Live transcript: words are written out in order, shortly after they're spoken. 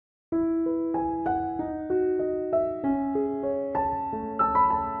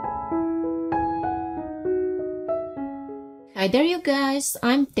Hi there you guys,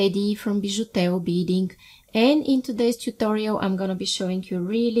 I'm Teddy from BijuTeo Beading, and in today's tutorial I'm gonna be showing you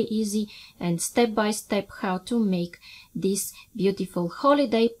really easy and step-by-step how to make this beautiful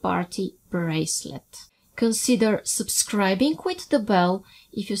holiday party bracelet. Consider subscribing with the bell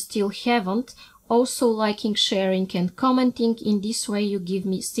if you still haven't, also liking, sharing and commenting. In this way you give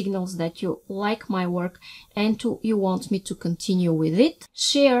me signals that you like my work and you want me to continue with it.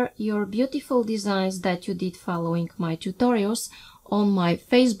 Share your beautiful designs that you did following my tutorials on my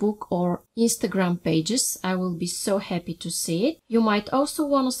Facebook or Instagram pages. I will be so happy to see it. You might also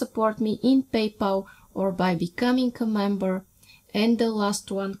want to support me in PayPal or by becoming a member. And the last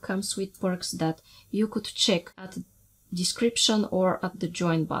one comes with perks that you could check at the description or at the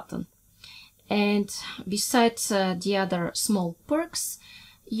join button. And besides the other small perks,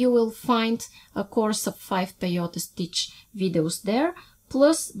 you will find a course of 5 peyote stitch videos there,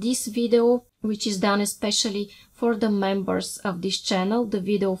 plus this video which is done especially for the members of this channel, the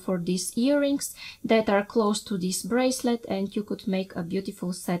video for these earrings that are close to this bracelet, and you could make a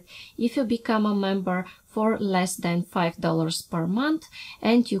beautiful set if you become a member for less than $5 per month,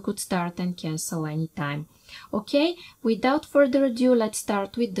 and you could start and cancel anytime. Okay, without further ado, let's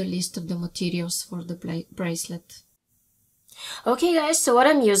start with the list of the materials for the bracelet. Okay guys, so what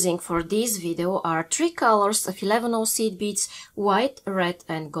I'm using for this video are 3 colors of 11/0 seed beads, white, red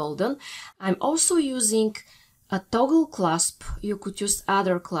and golden. I'm also using a toggle clasp, you could use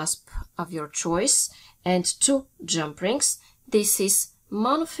other clasp of your choice, and 2 jump rings. This is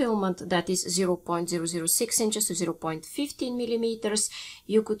monofilament, that is 0.006 inches to 0.15 millimeters.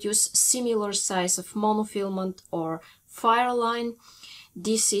 You could use similar size of monofilament or fireline.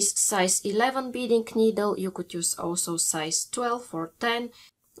 This is size 11 beading needle. You could use also size 12 or 10,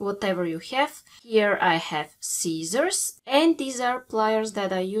 whatever you have. Here I have scissors, and these are pliers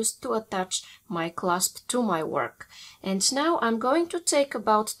that I use to attach my clasp to my work. And now I'm going to take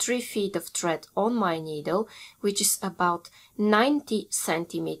about 3 feet of thread on my needle, which is about 90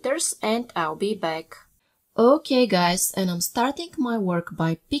 centimeters, and I'll be back. Okay guys, and I'm starting my work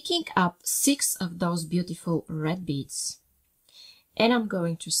by picking up 6 of those beautiful red beads. And I'm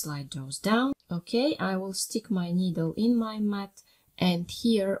going to slide those down. Okay, I will stick my needle in my mat, and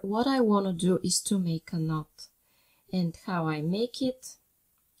here what I want to do is to make a knot. And how I make it?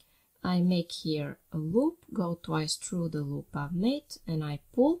 I make here a loop, go twice through the loop I've made, and I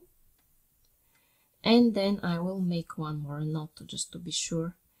pull. And then I will make one more knot just to be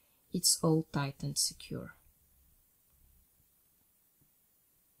sure it's all tight and secure.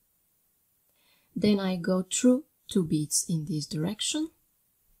 Then I go through 2 beads in this direction.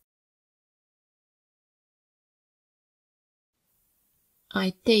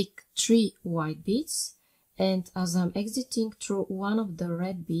 I take 3 white beads, and as I'm exiting through one of the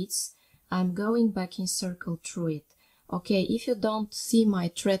red beads, I'm going back in circle through it. Okay, if you don't see my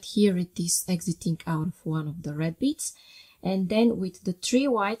thread here, it is exiting out of one of the red beads, and then with the 3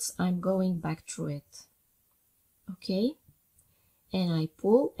 whites I'm going back through it. Okay, and I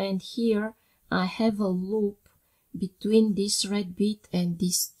pull, and here I have a loop between this red bead and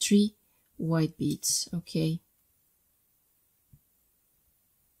these 3 white beads. Okay,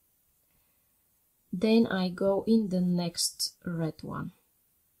 then I go in the next red one.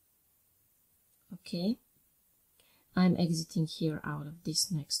 Okay, I'm exiting here out of this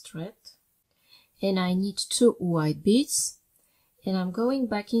next thread, and I need 2 white beads, and I'm going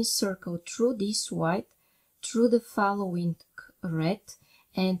back in circle through this white, through the following red,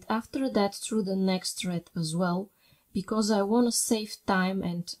 and after that through the next red as well, because I want to save time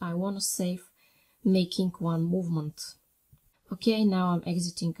and I want to save making one movement. Okay, now I'm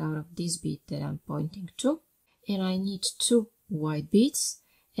exiting out of this bead that I'm pointing to, and I need 2 white beads,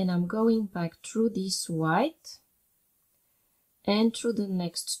 and I'm going back through this white and through the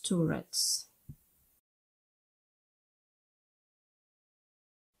next 2 reds.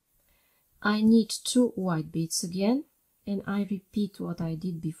 I need 2 white beads again, and I repeat what I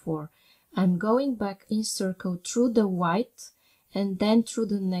did before. I'm going back in circle through the white and then through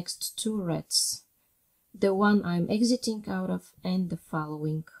the next 2 reds, the one I'm exiting out of and the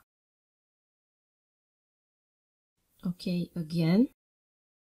following. Okay, again.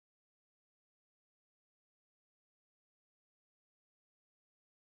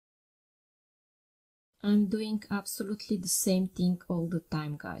 I'm doing absolutely the same thing all the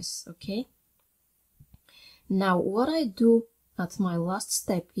time, guys, okay? Now what I do at my last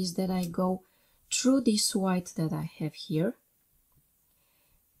step is that I go through this white that I have here,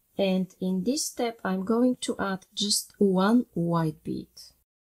 and in this step I'm going to add just 1 white bead.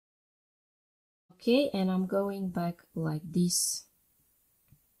 Okay, and I'm going back like this.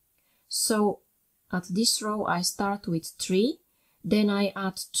 So at this row I start with 3, then I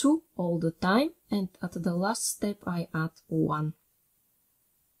add 2 all the time, and at the last step I add 1.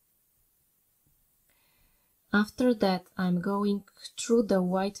 After that I'm going through the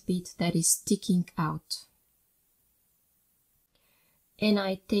white bead that is sticking out. And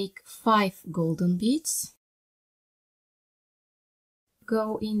I take 5 golden beads,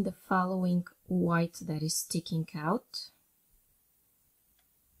 go in the following white that is sticking out,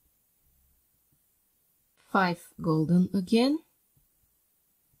 5 golden again,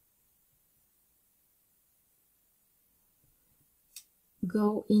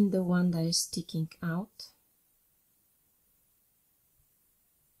 go in the one that is sticking out,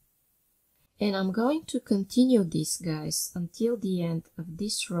 and I'm going to continue this, guys, until the end of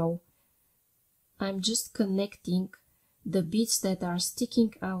this row. I'm just connecting the beads that are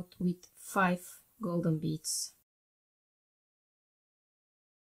sticking out with 5 golden beads.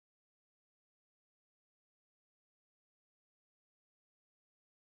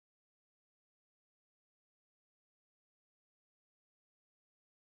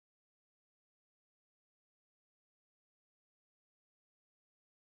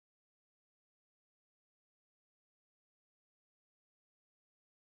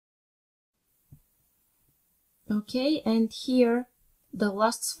 Okay, and here the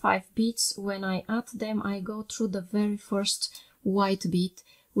last 5 beads, when I add them, I go through the very first white bead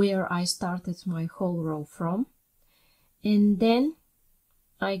where I started my whole row from, and then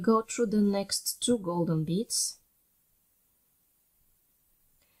I go through the next 2 golden beads.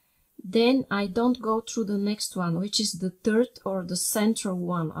 Then I don't go through the next one, which is the third or the central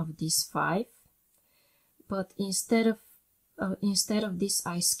one of these 5, but instead of this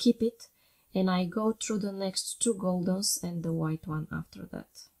I skip it, and I go through the next 2 goldens and the white one after that.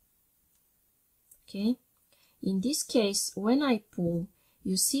 Okay, in this case, when I pull,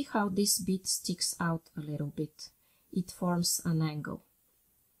 you see how this bead sticks out a little bit. It forms an angle.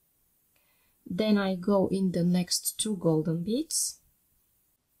 Then I go in the next 2 golden beads.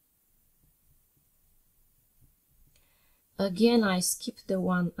 Again, I skip the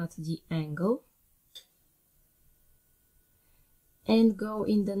one at the angle, and go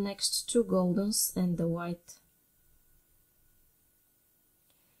in the next 2 goldens and the white,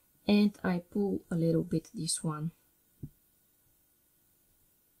 and I pull a little bit this one.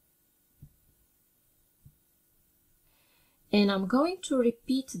 And I'm going to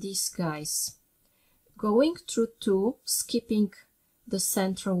repeat this, guys, going through 2, skipping the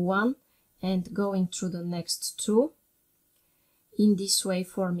central one and going through the next 2, in this way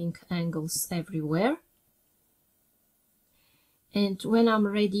forming angles everywhere. And when I'm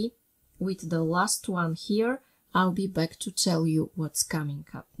ready with the last one here, I'll be back to tell you what's coming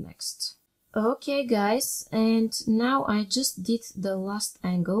up next. Okay, guys, and now I just did the last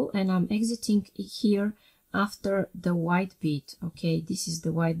angle and I'm exiting here after the white bead. Okay, this is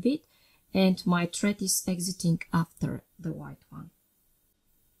the white bead and my thread is exiting after the white one.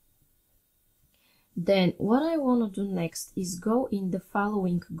 Then what I want to do next is go in the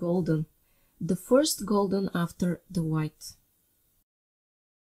following golden, the first golden after the white.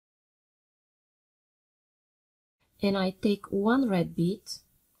 And I take 1 red bead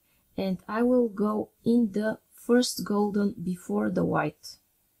and I will go in the first golden before the white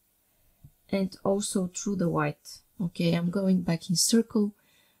and also through the white. Okay, I'm going back in circle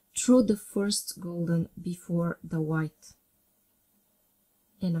through the first golden before the white,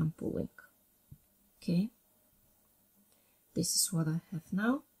 and I'm pulling. Okay, this is what I have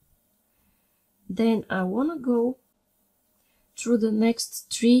now. Then I want to go through the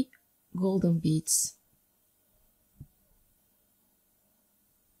next 3 golden beads.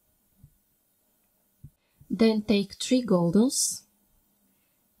 Then take 3 goldens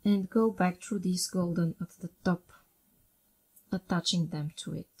and go back through this golden at the top, attaching them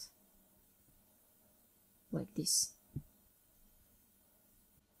to it, like this.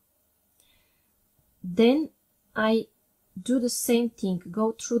 Then I do the same thing,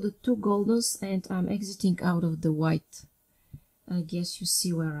 go through the 2 goldens and I'm exiting out of the white. I guess you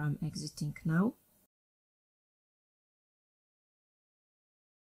see where I'm exiting now.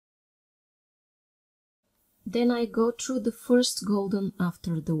 Then I go through the first golden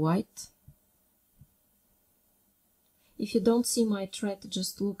after the white. If you don't see my thread,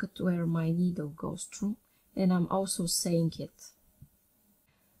 just look at where my needle goes through, and I'm also saying it.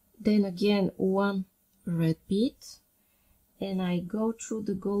 Then again 1 red bead, and I go through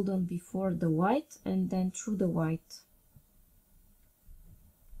the golden before the white and then through the white.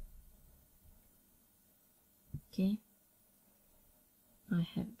 Okay, I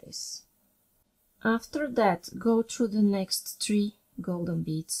have this. After that, go through the next 3 golden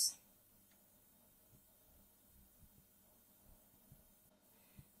beads.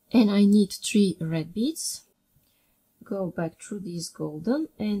 and I need 3 red beads. Go back through this golden,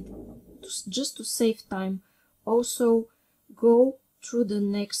 and just to save time, also go through the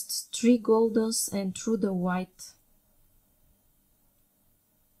next 3 goldens and through the white.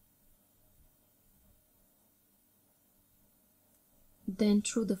 Then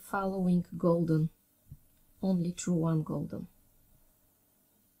through the following golden, only through 1 golden.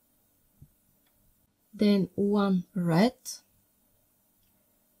 Then 1 red,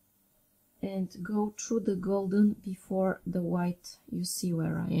 and go through the golden before the white. You see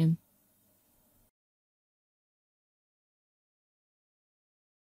where I am.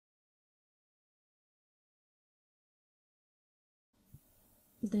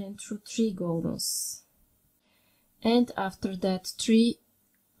 Then through 3 goldens, and after that 3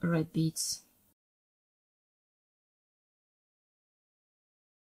 red beads.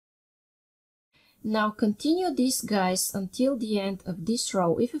 Now continue this, guys, until the end of this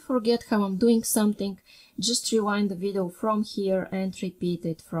row. If you forget how I'm doing something, just rewind the video from here and repeat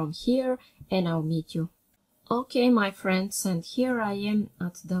it from here, and I'll meet you. Okay, my friends, and here I am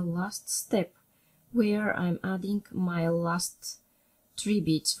at the last step, where I'm adding my last 3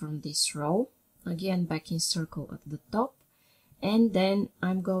 beads from this row. Again, back in circle at the top, and then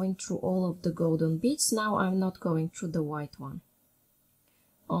I'm going through all of the golden beads. Now I'm not going through the white one,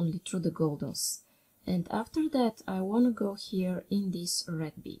 only through the goldens. And after that I want to go here in this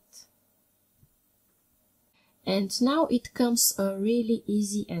red bead. And now it comes a really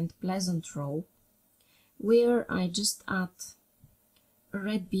easy and pleasant row, where I just add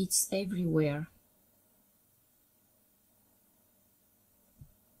red beads everywhere.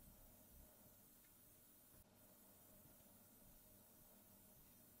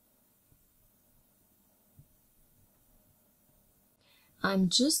 I'm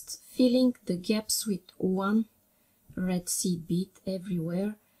just filling the gaps with 1 red seed bead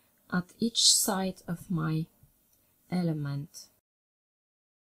everywhere at each side of my element.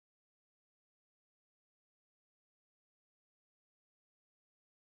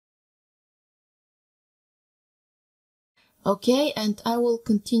 Okay, and I will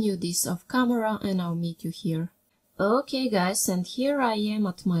continue this off camera and I'll meet you here. Okay, guys, and here I am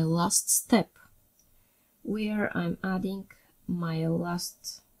at my last step, where I'm adding my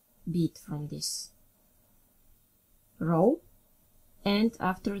last bead from this row, and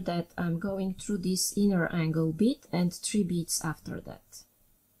after that I'm going through this inner angle bead and 3 beads after that.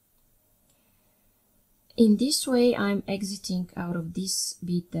 In this way I'm exiting out of this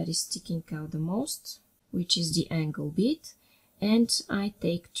bead that is sticking out the most, which is the angle bead, and I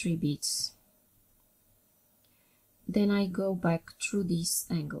take 3 beads. Then I go back through this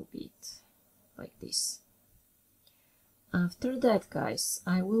angle bead like this. After that, guys,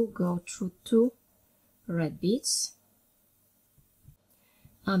 I will go through 2 red beads.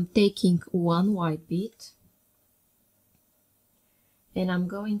 I'm taking 1 white bead, and I'm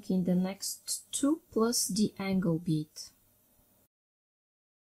going in the next 2 plus the angle bead.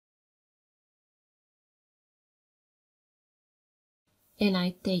 And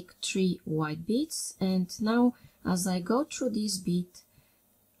I take 3 white beads, and now as I go through this bead,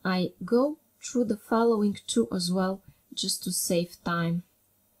 I go through the following 2 as well, just to save time,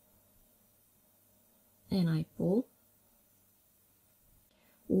 and I pull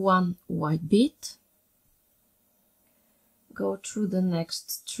 1 white bead, go through the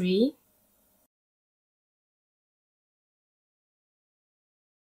next 3,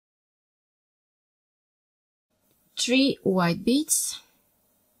 white beads,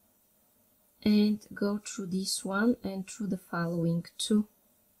 and go through this one and through the following 2,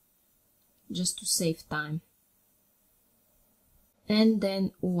 just to save time. And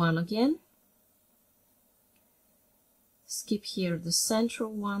then 1 again, skip here the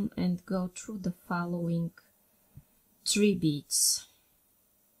central one and go through the following 3 beads.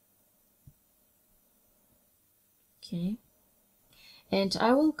 Okay, and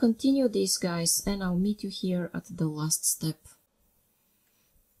I will continue this, guys, and I'll meet you here at the last step.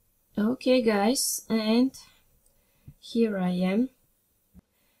 Okay, guys, and here I am,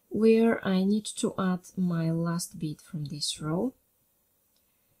 where I need to add my last bead from this row.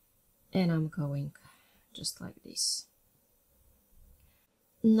 And I'm going just like this.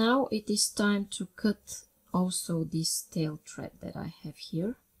 Now it is time to cut also this tail thread that I have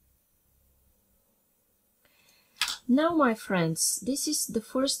here. Now, my friends, this is the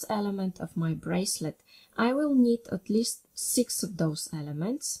first element of my bracelet. I will need at least 6 of those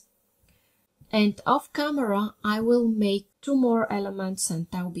elements. And off camera, I will make 2 more elements and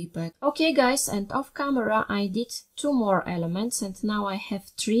I'll be back. Okay, guys, and off camera, I did 2 more elements and now I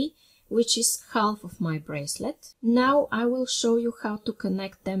have 3, which is half of my bracelet. Now I will show you how to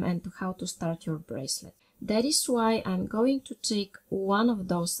connect them and how to start your bracelet. That is why I'm going to take one of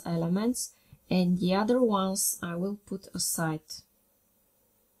those elements and the other ones I will put aside.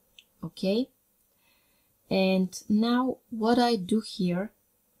 Okay? And now what I do here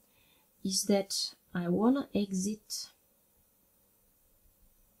is that I want to exit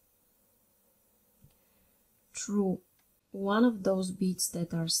through one of those beads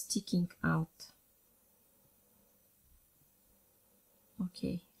that are sticking out.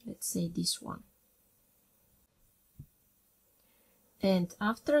 Okay, let's say this one. And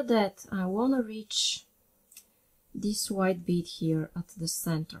after that, I want to reach this white bead here at the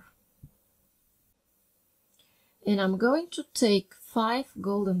center. And I'm going to take 5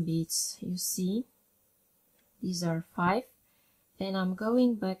 golden beads, you see. These are 5. And I'm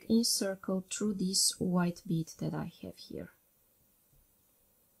going back in circle through this white bead that I have here.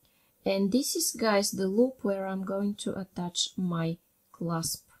 And this is, guys, the loop where I'm going to attach my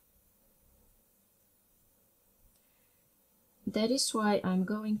clasp. That is why I'm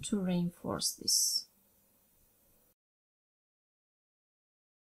going to reinforce this.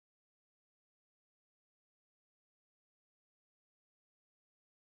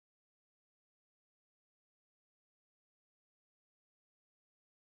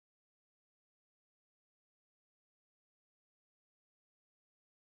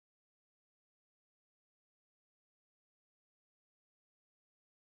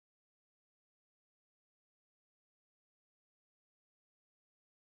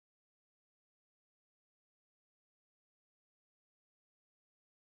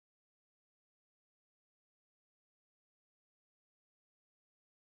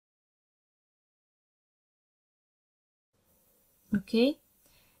 Okay,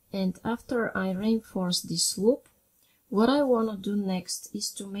 and after I reinforce this loop, what I want to do next is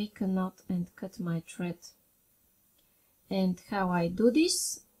to make a knot and cut my thread. And how I do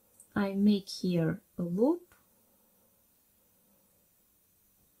this, I make here a loop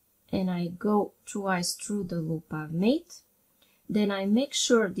and I go twice through the loop I've made. Then I make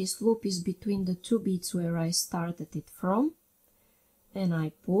sure this loop is between the 2 beads where I started it from, and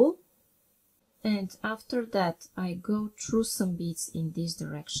I pull. And after that I go through some beads in this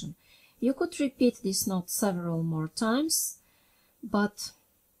direction. You could repeat this knot several more times, but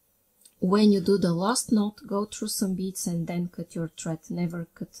when you do the last knot, go through some beads and then cut your thread. Never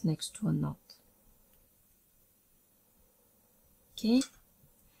cut next to a knot. Okay,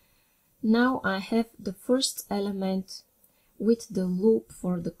 now I have the first element with the loop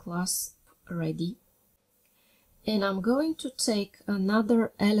for the clasp ready, and I'm going to take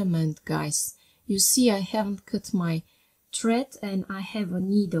another element, guys. You see, I haven't cut my thread and I have a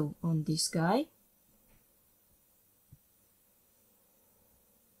needle on this guy.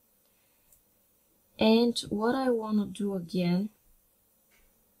 And what I want to do again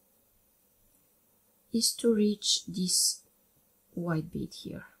is to reach this white bead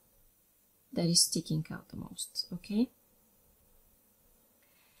here that is sticking out the most. Okay,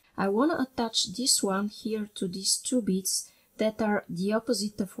 I want to attach this one here to these 2 beads that are the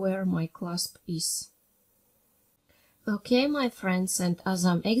opposite of where my clasp is. Okay, my friends, and as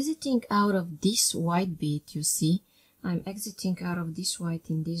I'm exiting out of this white bead, you see, I'm exiting out of this white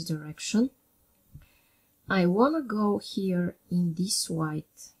in this direction. I want to go here in this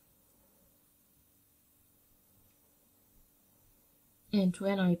white. And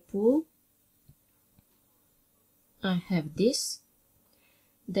when I pull, I have this.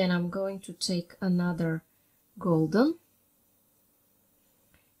 Then I'm going to take another golden.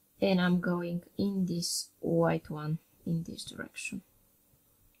 And I'm going in this white one in this direction.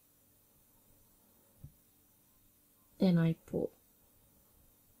 And I pull.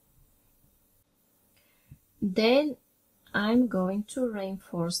 Then I'm going to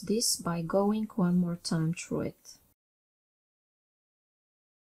reinforce this by going one more time through it.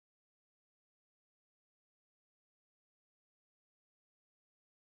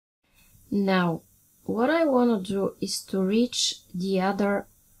 Now, what I want to do is to reach the other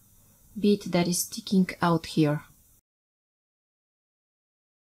bead that is sticking out here.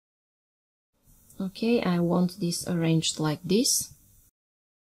 Okay, I want this arranged like this,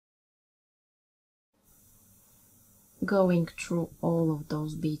 going through all of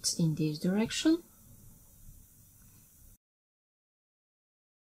those beads in this direction.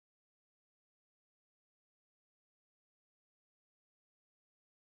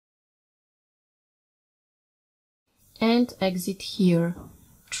 And exit here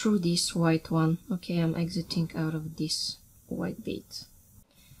through this white one. Okay, I'm exiting out of this white bead.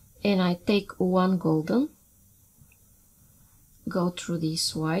 And I take one golden, go through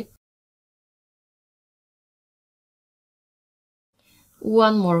this white,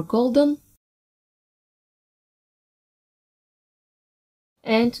 one more golden,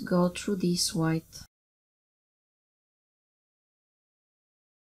 and go through this white.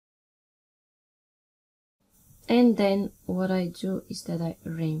 And then what I do is that I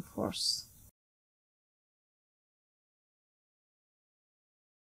reinforce.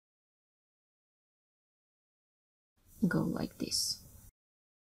 Go like this.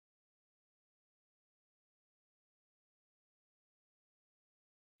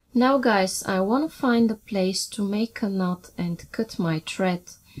 Now guys, I want to find a place to make a knot and cut my thread,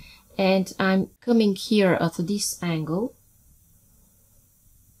 and I'm coming here at this angle.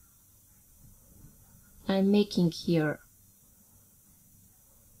 I'm making here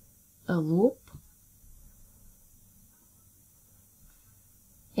a loop,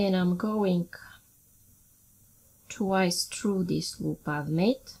 and I'm going twice through this loop I've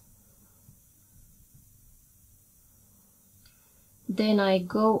made. Then I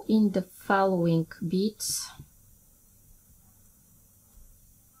go in the following beads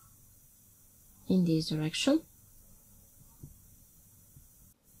in this direction,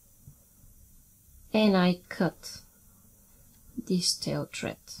 and I cut this tail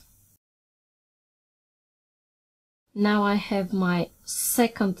thread. Now I have my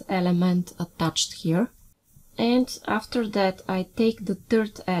second element attached here, and after that I take the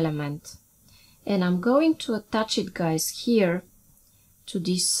third element and I'm going to attach it, guys, here to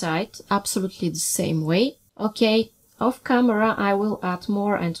this side, absolutely the same way. Okay, off camera I will add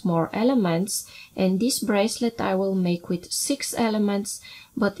more and more elements, and this bracelet I will make with 6 elements,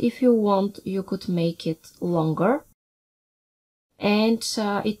 but if you want you could make it longer, and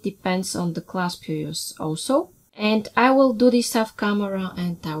it depends on the clasp you use also. And I will do this off camera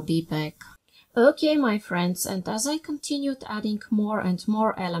and I'll be back. Okay, my friends, and as I continued adding more and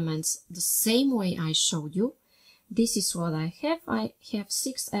more elements the same way I showed you, this is what I have. I have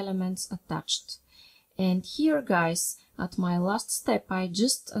 6 elements attached. And here, guys, at my last step, I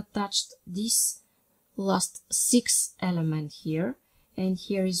just attached this last 6 element here. And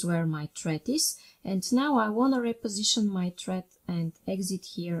here is where my thread is. And now I want to reposition my thread and exit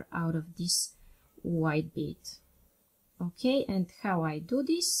here out of this white bead. Okay, and how I do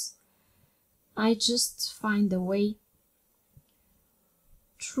this? I just find a way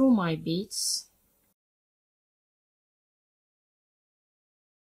through my beads.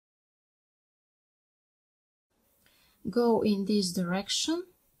 Go in this direction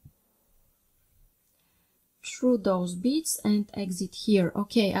through those beads and exit here.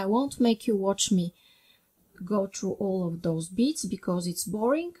 Okay, I won't make you watch me go through all of those beads because it's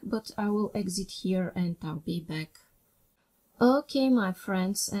boring, but I will exit here and I'll be back. Okay, my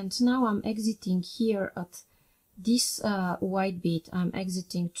friends, and now I'm exiting here at this white bead. I'm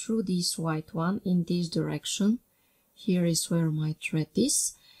exiting through this white one in this direction. Here is where my thread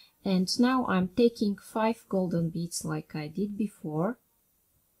is. And now I'm taking 5 golden beads like I did before.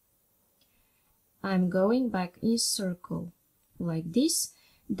 I'm going back in circle like this.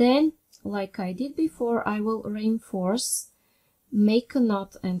 Then, like I did before, I will reinforce, make a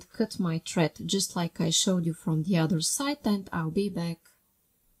knot and cut my thread just like I showed you from the other side, and I'll be back.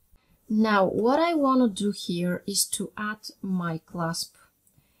 Now what I want to do here is to add my clasp,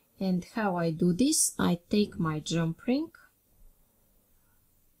 and how I do this, I take my jump ring,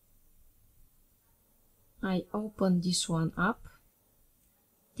 I open this one up,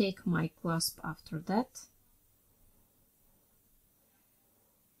 take my clasp after that,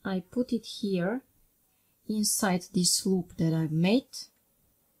 I put it here inside this loop that I've made,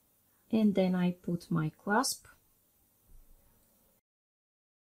 and then I put my clasp,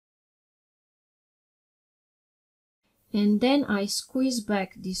 and then I squeeze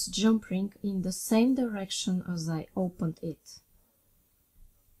back this jump ring in the same direction as I opened it.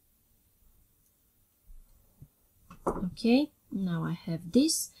 Okay, now I have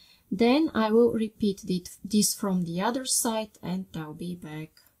this. Then I will repeat this from the other side and I'll be back.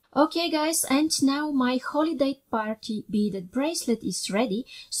 Okay guys, and now my holiday party beaded bracelet is ready.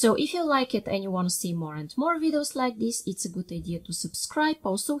 So if you like it and you want to see more and more videos like this, it's a good idea to subscribe.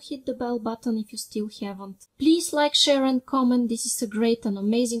 Also hit the bell button if you still haven't. Please like, share and comment. This is a great and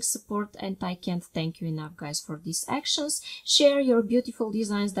amazing support, and I can't thank you enough, guys, for these actions. Share your beautiful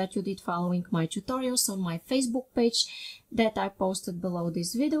designs that you did following my tutorials on my Facebook page that I posted below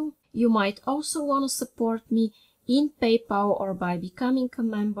this video. You might also want to support me in PayPal or by becoming a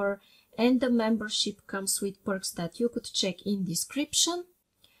member, and the membership comes with perks that you could check in description.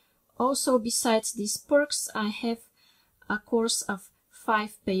 Also, besides these perks, I have a course of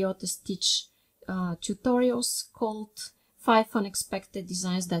 5 peyote stitch tutorials called 5 unexpected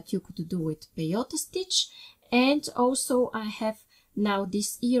designs that you could do with peyote stitch, and also I have Now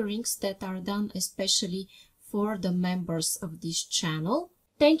these earrings that are done especially for the members of this channel.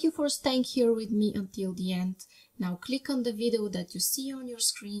 Thank you for staying here with me until the end. Now click on the video that you see on your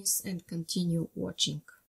screens and continue watching.